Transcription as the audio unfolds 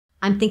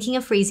I'm thinking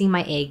of freezing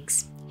my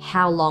eggs.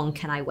 How long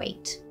can I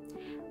wait?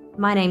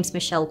 My name's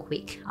Michele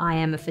Kwik. I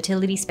am a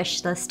fertility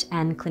specialist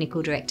and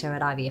clinical director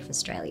at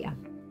IVFAustralia.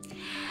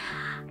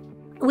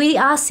 We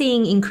are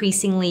seeing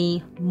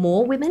increasingly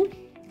more women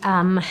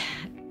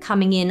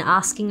coming in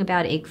asking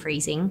about egg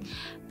freezing,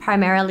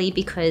 primarily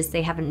because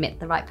they haven't met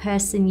the right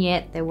person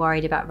yet. They're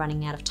worried about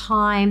running out of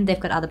time. They've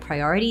got other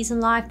priorities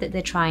in life that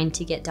they're trying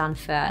to get done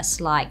first,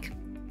 like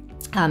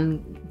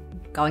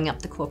going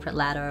up the corporate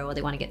ladder, or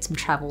they want to get some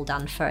travel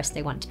done first.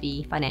 They want to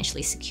be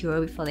financially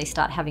secure before they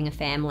start having a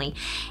family.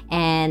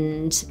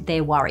 And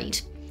they're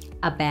worried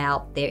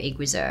about their egg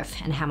reserve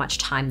and how much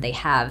time they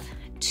have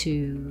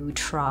to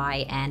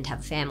try and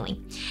have a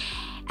family.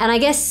 And I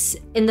guess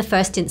in the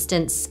first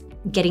instance,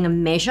 getting a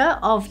measure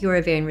of your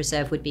ovarian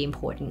reserve would be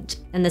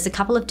important. And there's a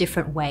couple of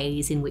different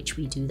ways in which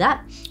we do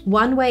that.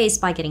 One way is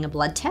by getting a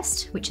blood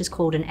test, which is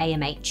called an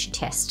AMH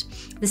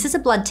test. This is a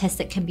blood test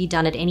that can be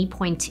done at any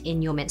point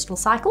in your menstrual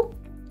cycle.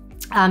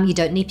 You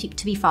don't need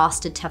to be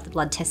fasted to have the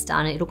blood test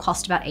done. It'll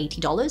cost about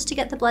 $80 to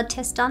get the blood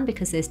test done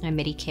because there's no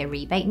Medicare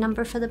rebate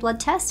number for the blood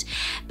test.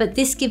 But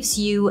this gives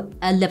you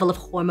a level of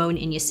hormone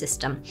in your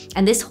system.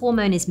 And this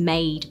hormone is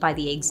made by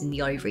the eggs in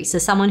the ovary. So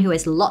someone who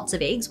has lots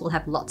of eggs will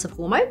have lots of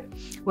hormone,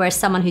 whereas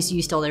someone who's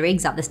used all their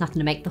eggs up, there's nothing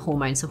to make the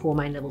hormone, so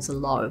hormone levels are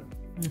low.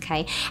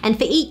 Okay, and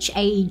for each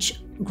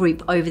age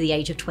group over the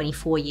age of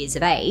 24 years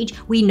of age,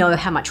 we know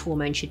how much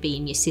hormone should be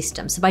in your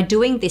system. So by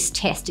doing this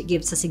test, it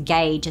gives us a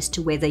gauge as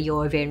to whether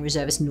your ovarian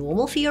reserve is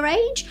normal for your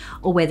age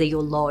or whether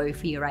you're low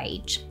for your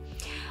age.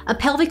 A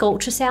pelvic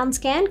ultrasound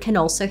scan can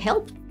also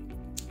help.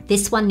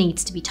 This one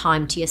needs to be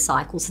timed to your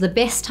cycle. So the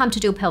best time to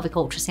do a pelvic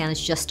ultrasound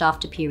is just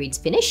after period's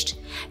finished,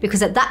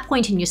 because at that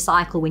point in your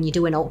cycle, when you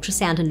do an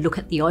ultrasound and look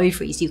at the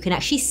ovaries, you can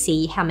actually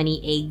see how many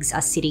eggs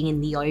are sitting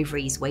in the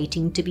ovaries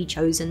waiting to be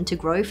chosen to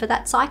grow for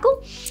that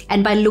cycle.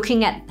 And by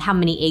looking at how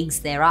many eggs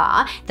there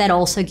are, that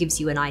also gives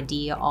you an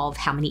idea of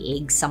how many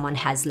eggs someone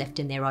has left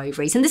in their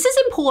ovaries. And this is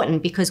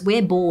important because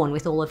we're born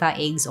with all of our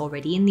eggs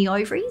already in the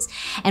ovaries.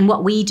 And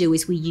what we do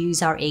is we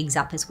use our eggs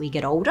up as we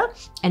get older,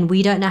 and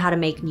we don't know how to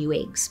make new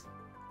eggs.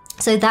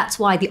 So that's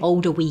why the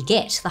older we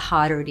get, the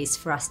harder it is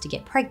for us to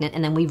get pregnant.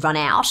 And then we run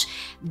out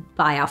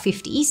by our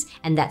 50s,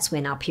 and that's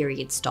when our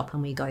periods stop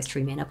and we go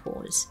through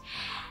menopause.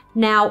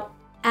 Now,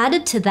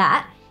 added to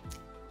that,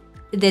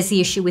 there's the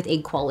issue with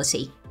egg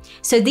quality.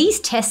 So these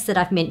tests that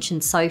I've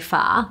mentioned so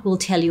far will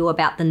tell you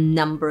about the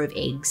number of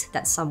eggs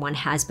that someone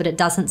has, but it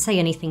doesn't say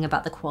anything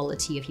about the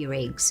quality of your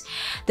eggs.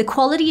 The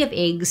quality of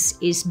eggs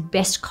is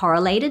best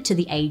correlated to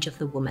the age of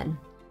the woman.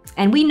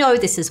 And we know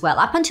this as well.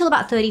 Up until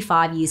about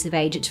 35 years of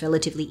age, it's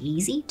relatively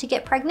easy to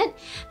get pregnant.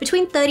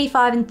 Between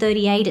 35 and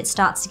 38, it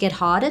starts to get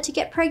harder to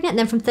get pregnant. And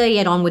then from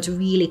 38 onwards,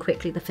 really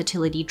quickly, the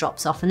fertility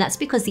drops off. And that's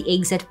because the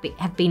eggs that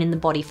have been in the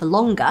body for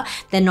longer,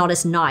 they're not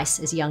as nice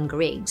as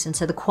younger eggs. And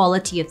so the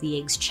quality of the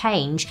eggs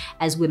change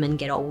as women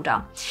get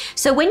older.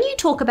 So when you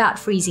talk about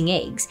freezing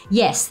eggs,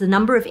 yes, the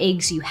number of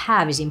eggs you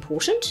have is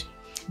important,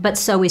 but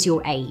so is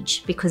your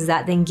age, because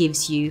that then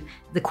gives you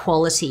the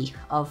quality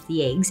of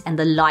the eggs and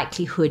the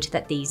likelihood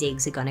that these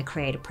eggs are going to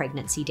create a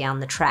pregnancy down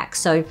the track.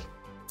 So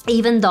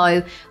even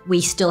though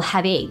we still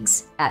have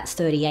eggs at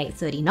 38,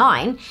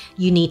 39,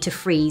 you need to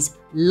freeze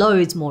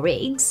loads more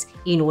eggs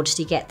in order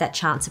to get that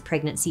chance of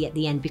pregnancy at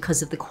the end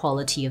because of the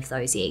quality of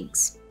those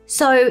eggs.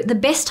 So the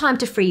best time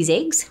to freeze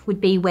eggs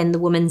would be when the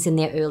woman's in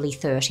their early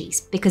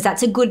 30s, because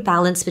that's a good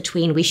balance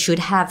between we should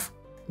have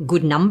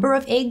good number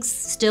of eggs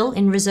still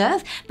in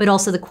reserve, but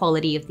also the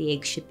quality of the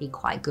eggs should be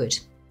quite good,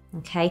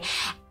 okay?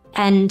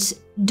 And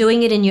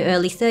doing it in your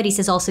early 30s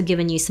has also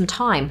given you some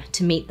time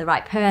to meet the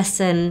right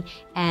person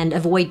and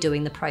avoid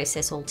doing the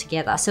process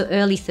altogether. So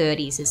early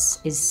 30s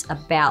is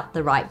about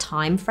the right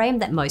time frame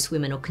that most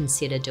women will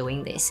consider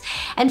doing this.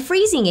 And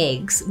freezing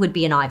eggs would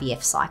be an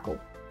IVF cycle.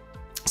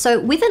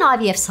 So with an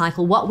IVF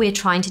cycle, what we're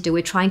trying to do,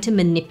 we're trying to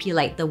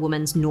manipulate the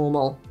woman's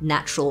normal,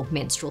 natural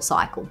menstrual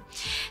cycle.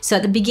 So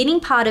at the beginning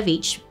of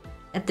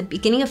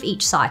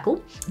each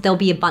cycle, there'll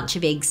be a bunch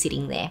of eggs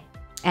sitting there.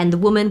 And the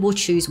woman will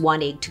choose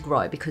one egg to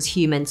grow, because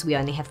humans, we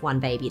only have one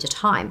baby at a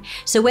time.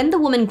 So when the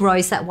woman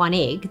grows that one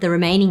egg, the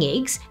remaining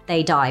eggs,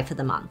 they die for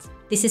the month.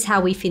 This is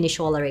how we finish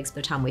all our eggs by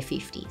the time we're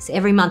 50. So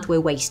every month we're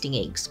wasting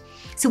eggs.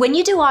 So when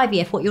you do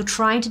IVF, what you're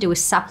trying to do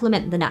is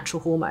supplement the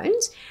natural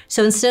hormones.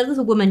 So instead of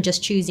the woman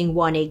just choosing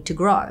one egg to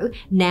grow,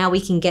 now we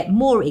can get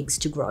more eggs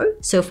to grow.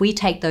 So if we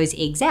take those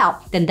eggs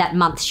out, then that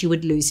month she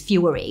would lose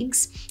fewer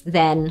eggs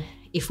than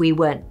if we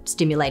weren't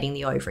stimulating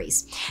the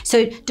ovaries.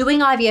 So doing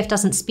IVF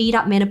doesn't speed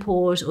up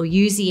menopause or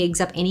use the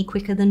eggs up any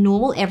quicker than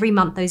normal. Every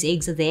month those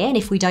eggs are there, and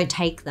if we don't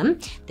take them,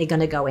 they're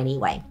gonna go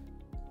anyway.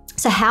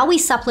 So how we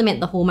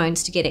supplement the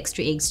hormones to get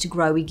extra eggs to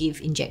grow, we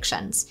give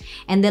injections.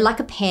 And they're like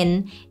a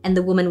pen, and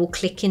the woman will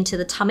click into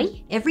the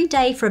tummy every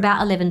day for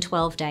about 11,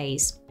 12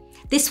 days.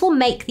 This will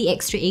make the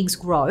extra eggs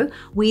grow.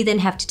 We then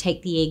have to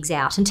take the eggs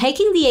out. And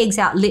taking the eggs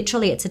out,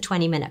 literally, it's a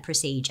 20-minute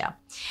procedure.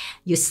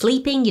 You're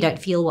sleeping, you don't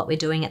feel what we're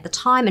doing at the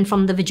time, and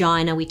from the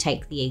vagina, we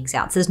take the eggs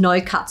out. So there's no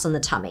cuts on the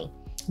tummy.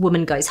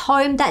 Woman goes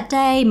home that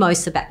day,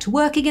 most are back to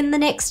work again the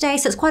next day,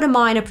 so it's quite a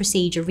minor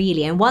procedure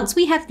really. And once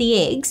we have the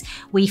eggs,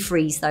 we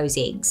freeze those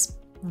eggs,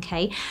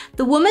 okay?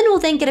 The woman will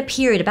then get a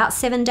period about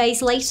 7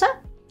 days later,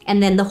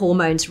 and then the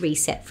hormones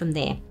reset from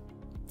there.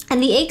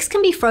 And the eggs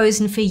can be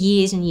frozen for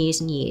years and years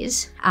and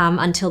years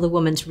until the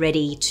woman's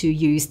ready to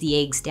use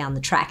the eggs down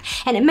the track.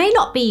 And it may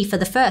not be for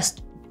the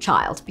first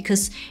child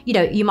because, you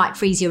know, you might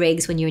freeze your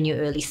eggs when you're in your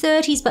early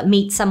 30s, but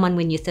meet someone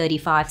when you're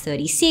 35,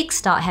 36,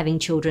 start having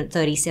children at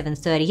 37,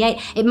 38.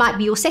 It might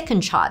be your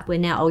second child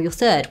or your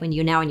third when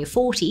you're now in your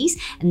 40s,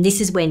 and this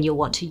is when you'll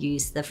want to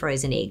use the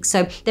frozen eggs.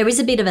 So there is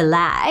a bit of a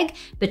lag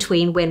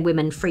between when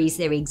women freeze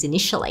their eggs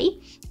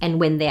initially and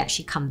when they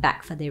actually come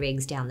back for their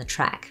eggs down the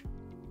track.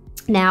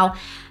 Now,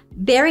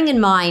 bearing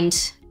in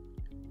mind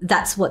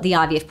that's what the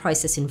IVF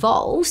process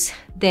involves,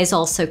 there's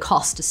also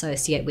cost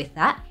associated with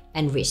that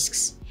and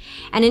risks.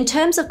 And in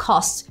terms of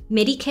costs,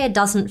 Medicare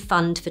doesn't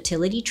fund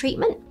fertility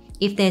treatment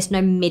if there's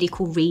no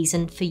medical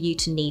reason for you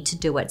to need to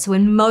do it. So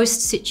in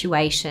most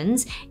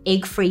situations,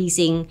 egg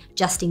freezing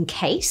just in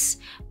case,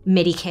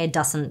 Medicare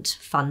doesn't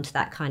fund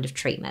that kind of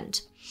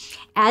treatment.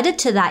 Added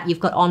to that, you've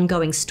got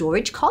ongoing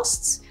storage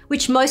costs,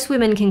 which most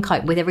women can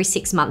cope with. Every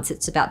 6 months,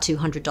 it's about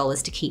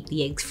 $200 to keep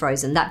the eggs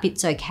frozen. That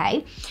bit's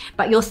okay.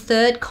 But your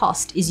third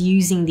cost is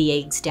using the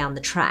eggs down the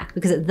track,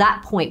 because at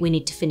that point, we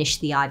need to finish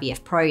the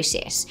IVF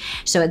process.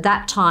 So at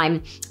that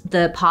time,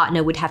 the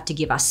partner would have to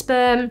give us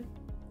sperm.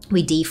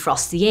 We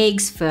defrost the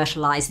eggs,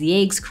 fertilize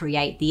the eggs,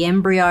 create the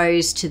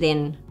embryos to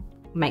then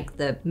make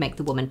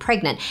the woman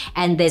pregnant.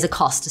 And there's a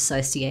cost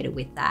associated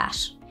with that.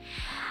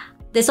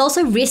 There's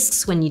also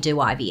risks when you do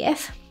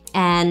IVF,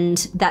 and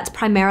that's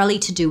primarily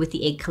to do with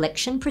the egg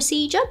collection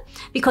procedure,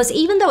 because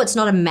even though it's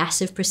not a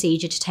massive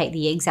procedure to take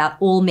the eggs out,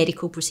 all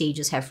medical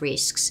procedures have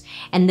risks.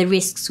 And the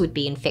risks would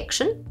be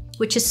infection,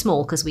 which is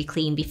small because we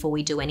clean before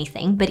we do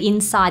anything, but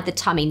inside the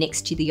tummy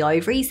next to the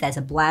ovaries, there's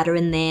a bladder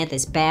in there,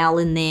 there's bowel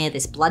in there,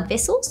 there's blood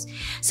vessels.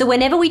 So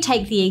whenever we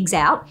take the eggs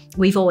out,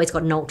 we've always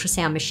got an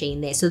ultrasound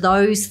machine there. So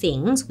those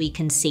things, we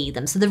can see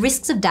them. So the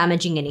risks of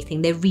damaging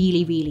anything, they're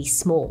really, really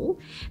small.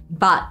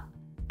 But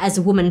as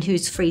a woman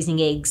who's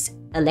freezing eggs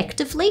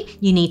electively,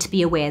 you need to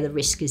be aware the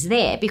risk is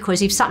there,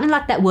 because if something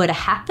like that were to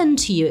happen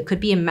to you, it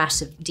could be a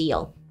massive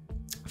deal.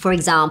 For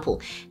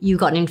example, you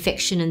got an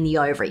infection in the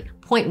ovary,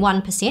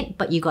 0.1%,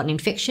 but you got an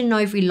infection in the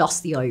ovary,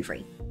 lost the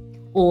ovary.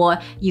 Or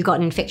you got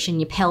an infection in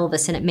your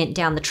pelvis and it meant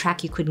down the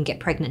track you couldn't get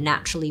pregnant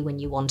naturally when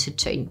you wanted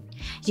to.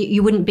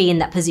 You wouldn't be in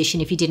that position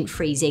if you didn't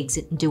freeze eggs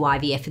and do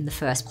IVF in the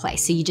first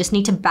place. So you just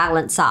need to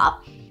balance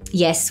up.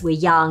 Yes, we're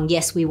young.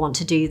 Yes, we want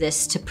to do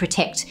this to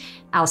protect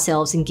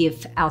ourselves and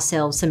give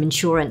ourselves some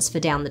insurance for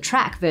down the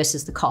track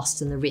versus the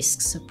costs and the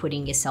risks of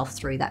putting yourself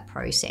through that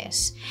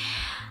process.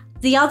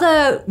 The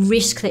other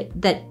risk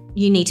that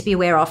you need to be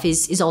aware of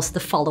is also the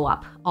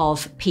follow-up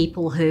of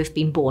people who've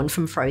been born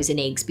from frozen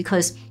eggs,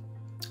 because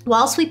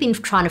whilst we've been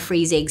trying to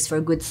freeze eggs for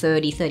a good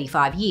 30,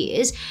 35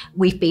 years,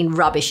 we've been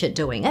rubbish at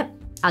doing it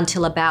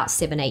until about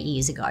 7, 8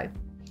 years ago.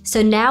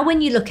 So now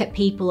when you look at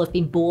people who have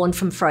been born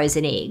from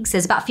frozen eggs,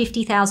 there's about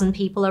 50,000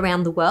 people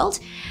around the world.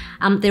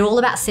 They're all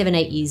about 7,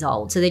 8 years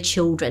old, so they're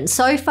children.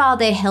 So far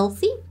they're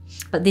healthy,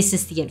 but this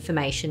is the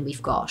information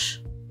we've got,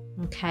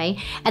 okay?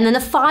 And then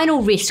the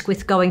final risk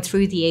with going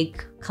through the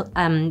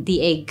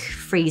egg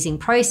freezing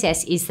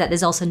process is that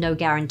there's also no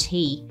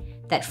guarantee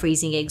that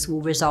freezing eggs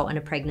will result in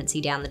a pregnancy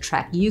down the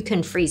track. You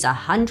can freeze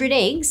 100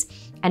 eggs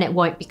and it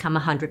won't become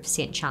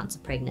 100% chance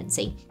of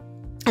pregnancy.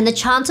 And the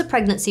chance of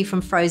pregnancy from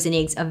frozen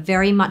eggs are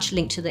very much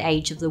linked to the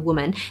age of the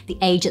woman, the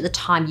age at the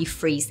time you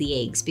freeze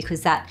the eggs,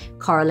 because that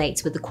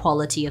correlates with the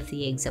quality of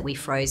the eggs that we've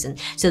frozen.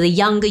 So the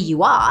younger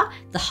you are,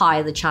 the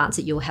higher the chance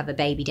that you'll have a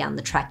baby down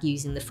the track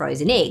using the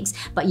frozen eggs.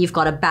 But you've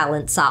got to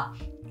balance up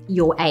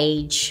your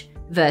age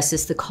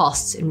versus the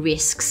costs and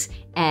risks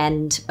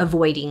and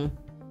avoiding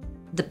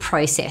the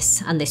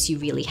process unless you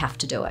really have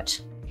to do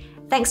it.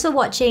 Thanks for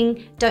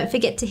watching. Don't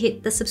forget to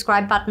hit the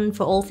subscribe button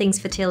for all things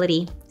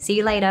fertility. See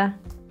you later.